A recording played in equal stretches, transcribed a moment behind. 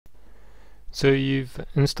So you've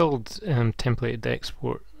installed templated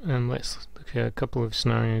export, and let's look at a couple of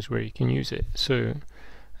scenarios where you can use it. So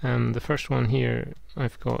the first one here,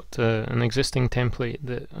 I've got an existing template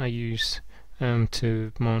that I use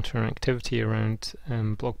to monitor activity around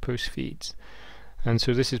blog post feeds. And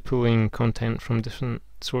so this is pulling content from different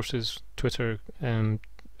sources: Twitter,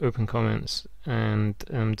 Open Comments, and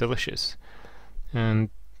Delicious. And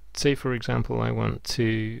say, for example, I want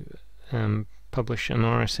to publish an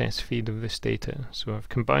RSS feed of this data. So I've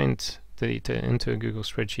combined the data into a Google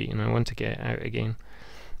Spreadsheet and I want to get it out again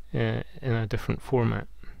in a different format.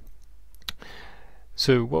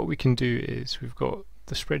 So what we can do is we've got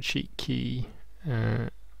the spreadsheet key,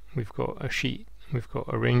 we've got a sheet, we've got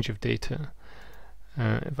a range of data.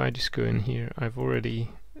 If I just go in here, I've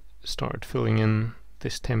already started filling in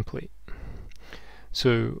this template.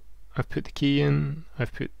 So I've put the key in,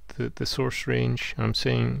 I've put the source range. I'm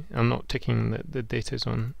saying I'm not ticking that the data is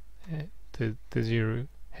on the 0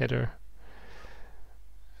 header,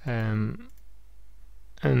 and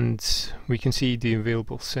we can see the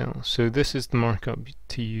available cells. So this is the markup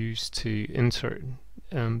to use to insert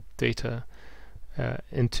data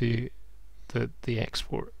into the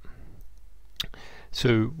export.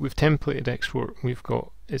 So with templated export,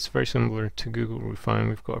 it's very similar to Google Refine.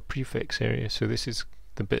 We've got a prefix area, so this is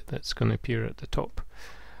the bit that's going to appear at the top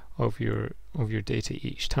of your data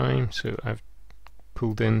each time. So I've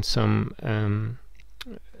pulled in some,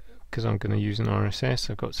 because I'm going to use an RSS,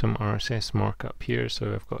 I've got some RSS markup here.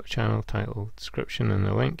 So I've got a channel title, description, and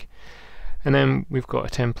a link. And then we've got a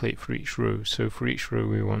template for each row. So for each row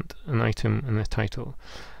we want an item and a title.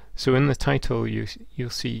 So in the title you'll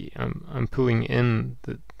see I'm pulling in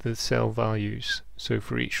the cell values. So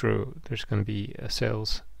for each row there's going to be a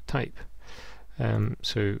cells type.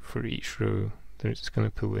 So for each row it's going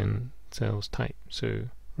to pull in cells type. So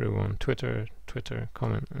row 1 Twitter,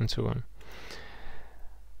 comment, and so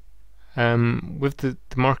on. With the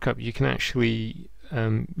markup you can actually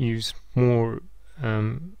use more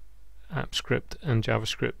AppScript and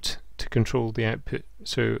JavaScript to control the output.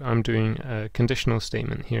 So I'm doing a conditional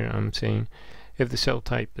statement here. I'm saying if the cell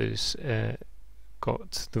type is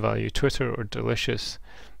got the value Twitter or Delicious,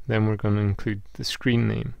 then we're going to include the screen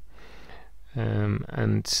name,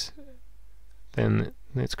 and then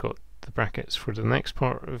it's got the brackets for the next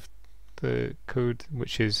part of the code,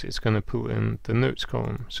 which is it's going to pull in the notes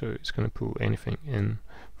column. So it's going to pull anything in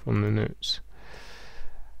from the notes.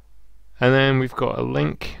 And then we've got a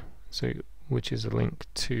link, so which is a link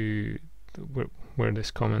to where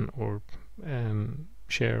this comment or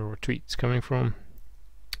share or tweet is coming from,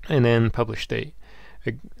 and then publish date.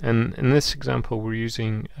 And in this example we're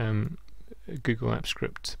using Google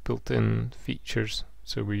AppScript built-in features.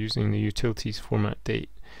 So we're using the utilities format date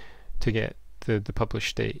to get the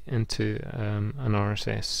published date into an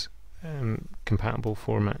RSS compatible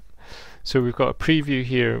format. So we've got a preview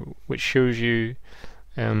here which shows you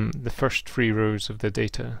the first 3 rows of the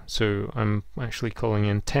data. So I'm actually calling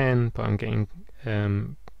in 10, but I'm getting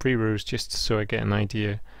 3 rows just so I get an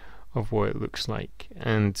idea of what it looks like.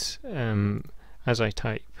 And as I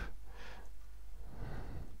type,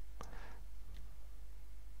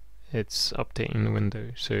 it's updating the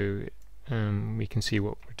window, so we can see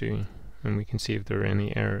what we're doing and we can see if there are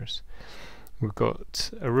any errors. We've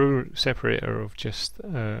got a row separator of just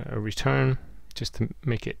a return, just to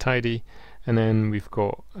make it tidy, and then we've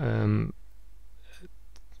got the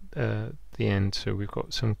end, so we've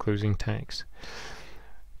got some closing tags.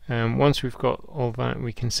 Once we've got all that,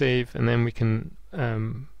 we can save, and then we can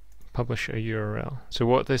publish a URL. So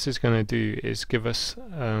what this is going to do is give us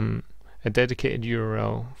a dedicated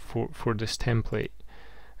URL for this template.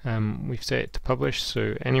 We've set it to publish,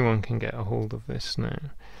 so anyone can get a hold of this now.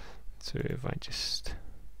 So if I just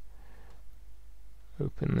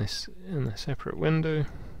open this in a separate window,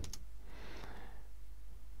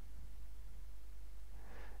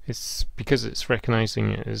 it's because it's recognizing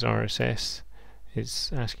it as RSS,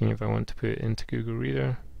 it's asking if I want to put it into Google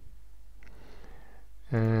Reader.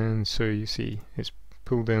 And so you see it's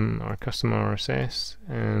pulled in our custom RSS,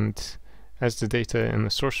 and as the data in the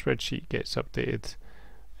source spreadsheet gets updated,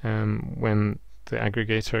 when the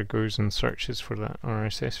aggregator goes and searches for that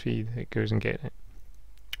RSS feed, it goes and gets it.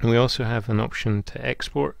 And we also have an option to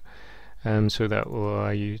export, so that will allow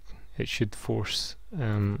you, it should force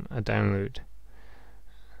a download.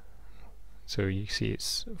 So you see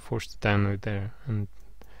it's forced to download there, and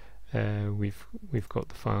we've got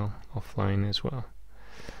the file offline as well.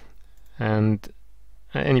 And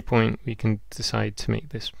at any point we can decide to make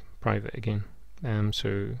this private again,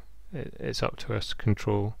 so it's up to us to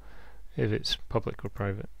control if it's public or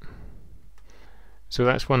private. So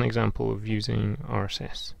that's one example of using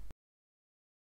RSS.